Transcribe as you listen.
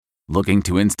Looking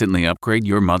to instantly upgrade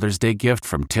your Mother's Day gift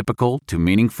from typical to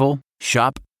meaningful?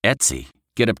 Shop Etsy.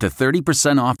 Get up to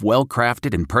 30% off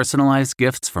well-crafted and personalized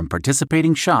gifts from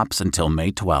participating shops until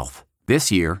May 12th. This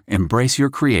year, embrace your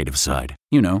creative side.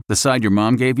 You know, the side your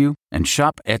mom gave you. And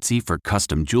shop Etsy for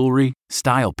custom jewelry,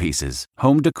 style pieces,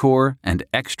 home decor, and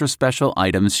extra special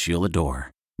items she'll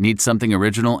adore. Need something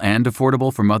original and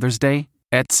affordable for Mother's Day?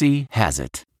 Etsy has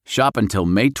it. Shop until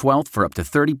May 12th for up to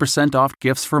 30% off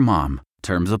gifts for mom.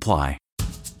 Terms apply.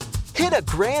 Hit a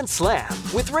grand slam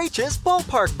with Rach's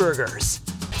Ballpark Burgers.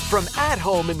 From at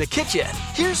home in the kitchen,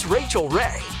 here's Rachel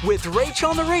Ray with Rach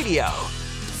on the Radio.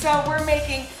 So we're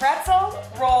making pretzel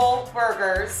roll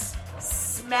burgers,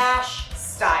 smash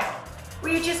style.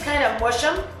 We just kind of mush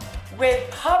them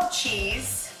with hub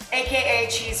cheese, aka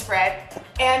cheese spread,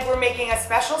 and we're making a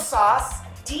special sauce,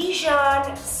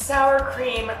 Dijon sour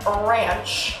cream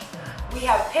ranch. We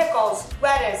have pickles,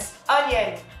 lettuce,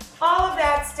 onion, all of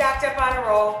that stacked up on a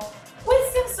roll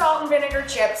with some salt and vinegar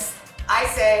chips. I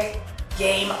say,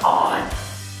 game on.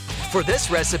 For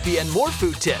this recipe and more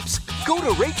food tips, go to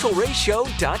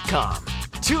RachelRayShow.com.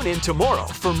 Tune in tomorrow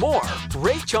for more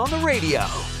Rach on the Radio.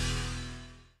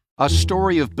 A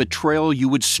story of betrayal you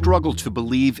would struggle to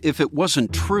believe if it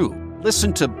wasn't true.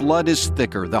 Listen to Blood is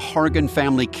Thicker, The Hargan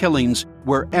Family Killings,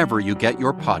 wherever you get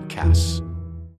your podcasts.